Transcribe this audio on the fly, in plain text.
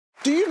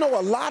Do you know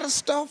a lot of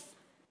stuff?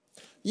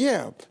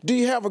 Yeah. Do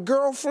you have a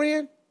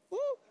girlfriend?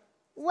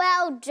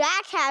 Well,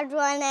 Jack has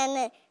one,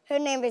 and her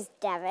name is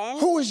Devin.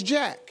 Who is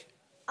Jack?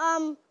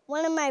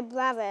 One of my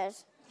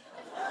brothers.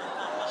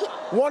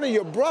 One of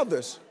your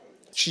brothers?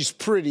 She's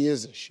pretty,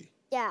 isn't she?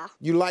 Yeah.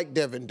 You like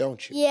Devin,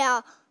 don't you?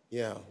 Yeah.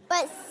 Yeah.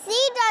 But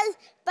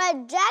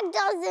Jack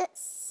doesn't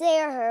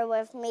share her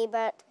with me,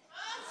 but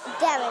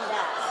Devin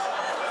does.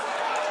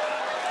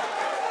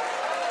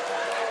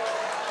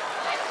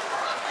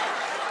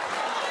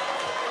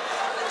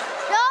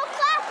 No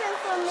clapping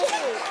for me.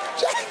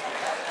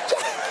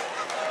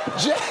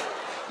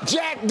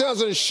 Jack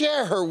doesn't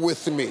share her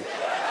with me.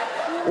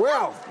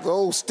 Well, the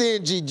old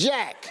stingy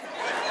Jack.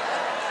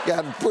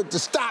 Got to put the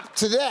stop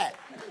to that.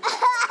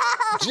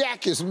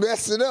 Jack is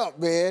messing up,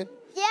 man.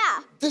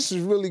 Yeah. This is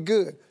really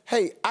good.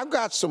 Hey, I've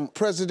got some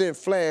President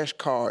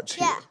flashcards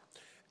here. Yeah.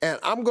 And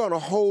I'm going to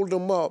hold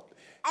them up.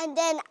 And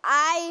then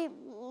I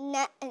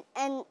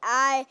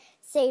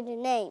say the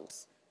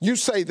names. You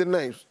say the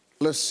names.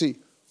 Let's see.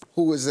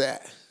 Who is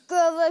that?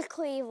 Grover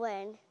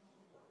Cleveland.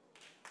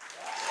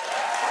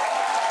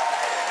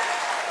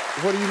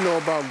 What do you know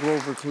about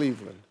Grover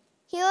Cleveland?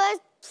 He was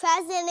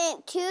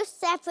president 2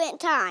 separate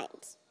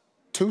times.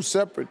 2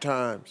 separate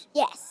times?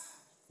 Yes.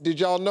 Did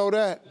y'all know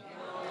that?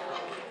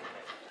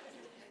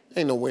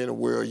 Ain't no way in the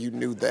world you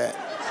knew that.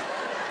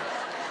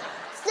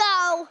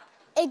 So,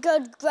 it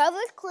goes Grover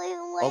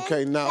Cleveland.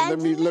 Okay, now let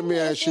me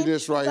ask you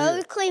this right here.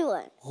 Grover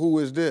Cleveland. Who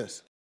is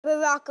this?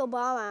 Barack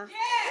Obama.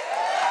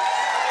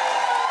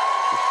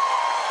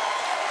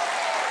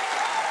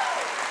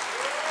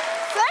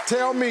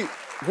 Tell me,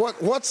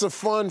 what's a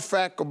fun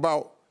fact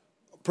about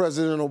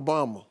President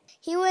Obama?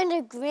 He won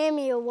a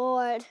Grammy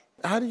Award.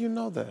 How do you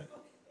know that?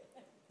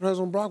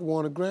 President Barack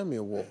won a Grammy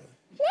Award.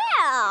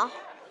 Yeah.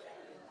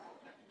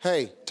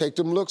 Hey, take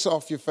them looks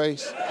off your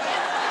face.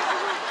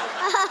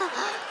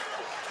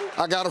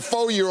 I got a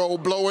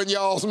 4-year-old blowing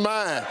y'all's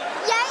mind.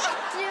 Yeah,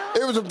 you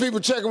do. It was the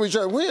people checking each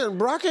other. When?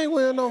 Barack ain't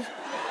winning no.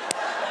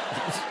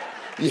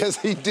 Yes,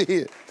 he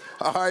did.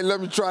 All right, let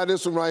me try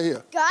this one right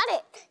here. Got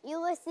it.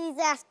 Ulysses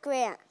S.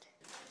 Grant.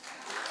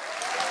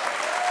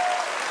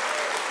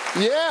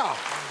 Yeah,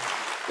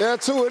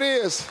 that's who it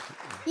is.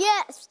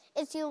 Yes,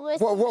 it's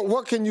Ulysses.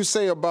 What can you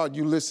say about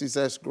Ulysses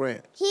S.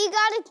 Grant? He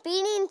got a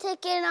speeding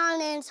ticket on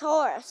his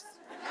horse.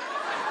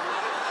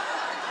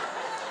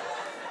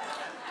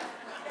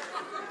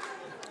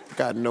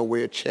 Got no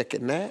way of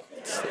checking that.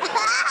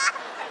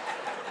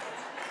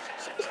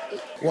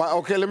 Why?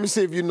 Okay, let me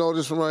see if you know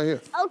this one right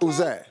here. Okay. Who's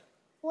that?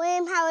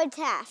 William Howard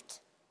Taft.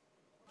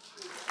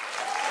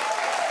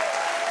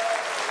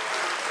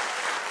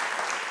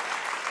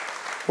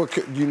 Do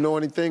you know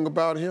anything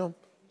about him?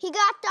 He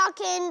got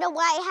stuck in the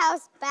White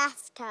House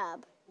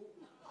bathtub.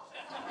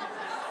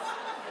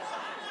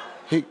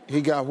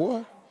 He got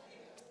what?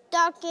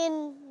 Stuck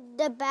in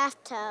the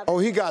bathtub. Oh,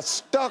 he got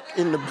stuck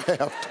in the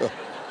bathtub.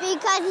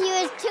 Because he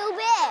was too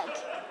big.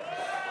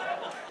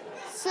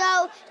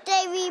 So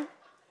they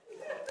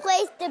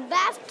replaced the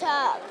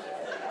bathtub.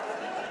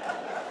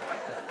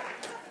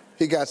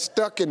 He got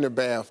stuck in the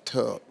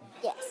bathtub.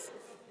 Yes.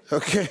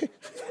 Okay.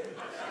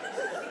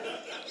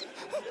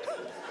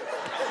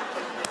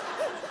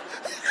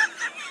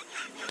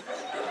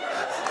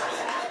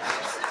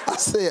 I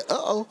said,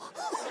 uh-oh.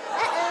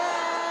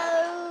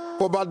 Uh-oh.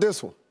 What about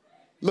this one?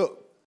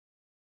 Look.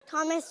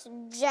 Thomas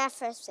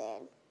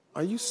Jefferson.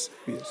 Are you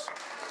serious?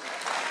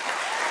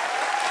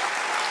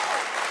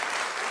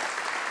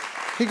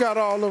 He got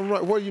all of them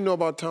right. What do you know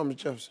about Thomas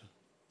Jefferson?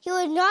 He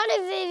was not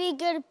a very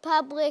good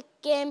public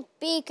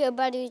speaker,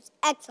 but he was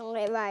an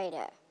excellent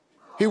writer.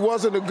 He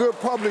wasn't a good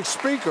public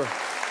speaker.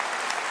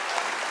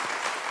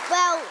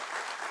 Well...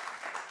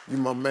 You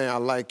my man, I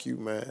like you,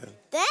 man.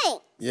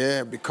 Thanks.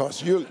 Yeah,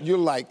 because you're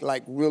like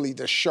really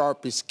the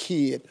sharpest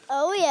kid.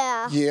 Oh,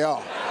 yeah.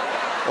 Yeah.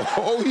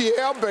 Oh,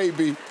 yeah,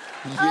 baby.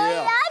 Yeah. Oh,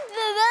 yeah,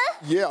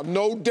 baby. Yeah,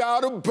 no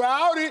doubt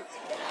about it.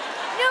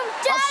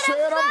 I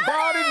said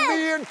about it,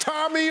 me and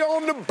Tommy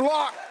on the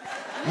block.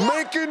 Yeah.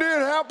 Making it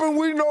happen,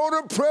 we know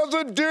the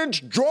president's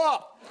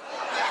drop.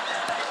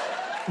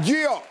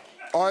 Yeah.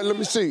 All right, let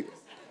me see.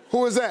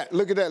 Who is that?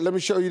 Look at that. Let me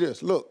show you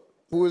this. Look.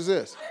 Who is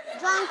this?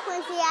 John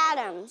Quincy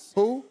Adams.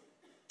 Who?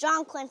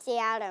 John Quincy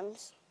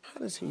Adams. How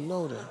does he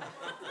know that?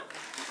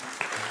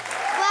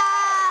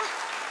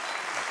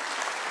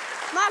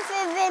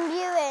 Martha Van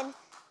Buren.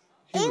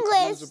 He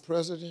was the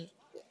president?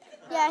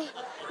 Yeah.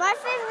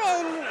 Martha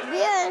Van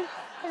Buren,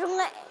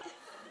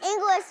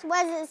 English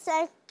was his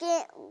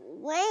second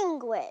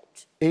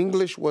language.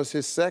 English was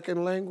his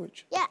second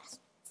language? Yes.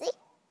 See?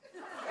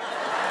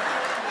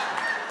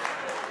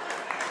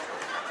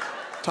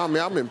 Tommy,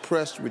 I'm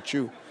impressed with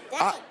you.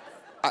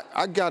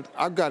 I got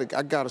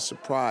a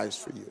surprise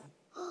for you.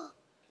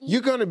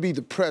 You're gonna be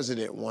the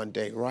president one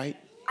day, right?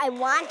 I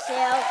want to.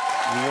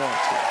 You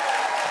want to.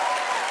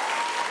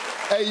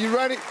 Hey, you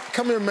ready?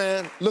 Come here,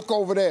 man. Look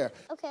over there.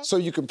 Okay. So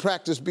you can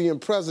practice being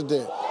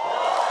president.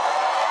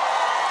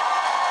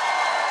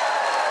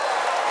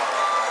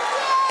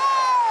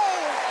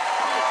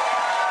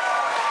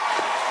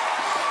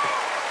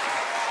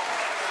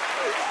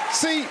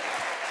 See,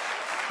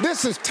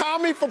 this is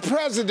Tommy for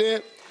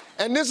President,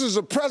 and this is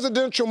a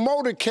presidential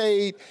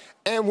motorcade,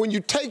 and when you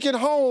take it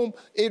home,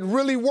 it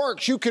really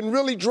works. You can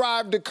really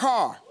drive the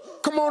car.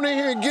 Come on in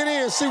here and get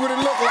in and see what it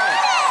looks like.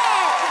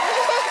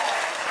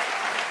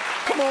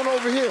 Come on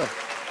over here.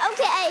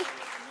 Okay.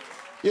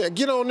 Yeah,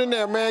 get on in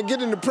there, man.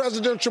 Get in the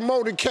presidential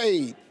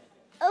motorcade.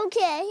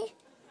 Okay.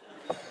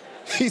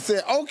 He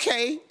said,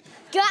 okay.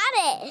 Got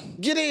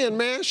it. Get in,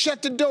 man.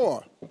 Shut the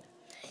door.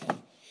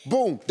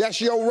 Boom.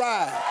 That's your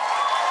ride.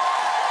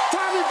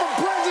 Tommy for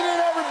President,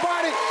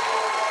 everybody.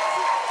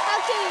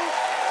 Okay.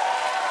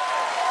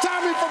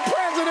 Tommy for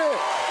President.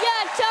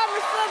 Yeah, Tommy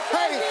for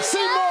President. Hey,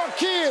 see more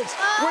kids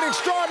with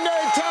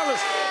extraordinary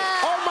talents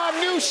on my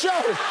new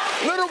show,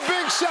 Little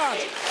Big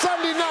Shots,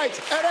 Sunday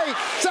nights at 8,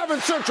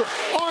 7 Central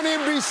on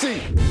NBC.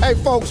 Hey,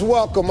 folks,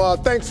 welcome.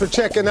 Thanks for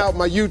checking out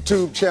my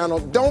YouTube channel.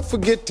 Don't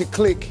forget to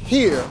click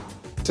here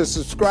to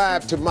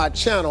subscribe to my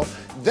channel.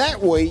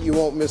 That way you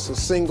won't miss a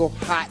single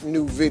hot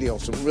new video,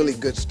 some really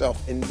good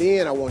stuff. And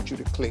then I want you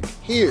to click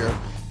here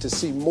to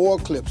see more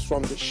clips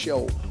from the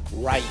show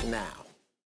right now.